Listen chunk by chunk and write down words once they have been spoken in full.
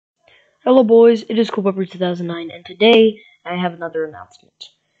Hello boys, it is CoolPepper2009 and today I have another announcement.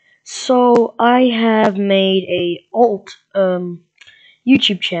 So I have made a alt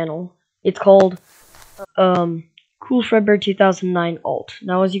YouTube channel. It's called CoolFredBear2009 alt.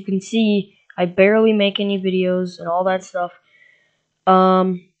 Now as you can see, I barely make any videos and all that stuff.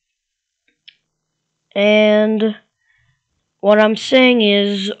 And what I'm saying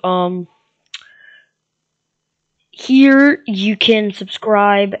is here you can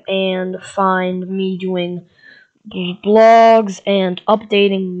subscribe and find me doing blogs and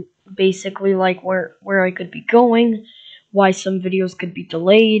updating basically like where I could be going, why some videos could be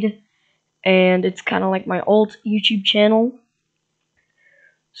delayed, and it's kind of like my old YouTube channel.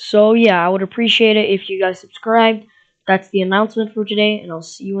 So yeah, I would appreciate it if you guys subscribed. That's the announcement for today, and I'll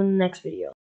see you in the next video.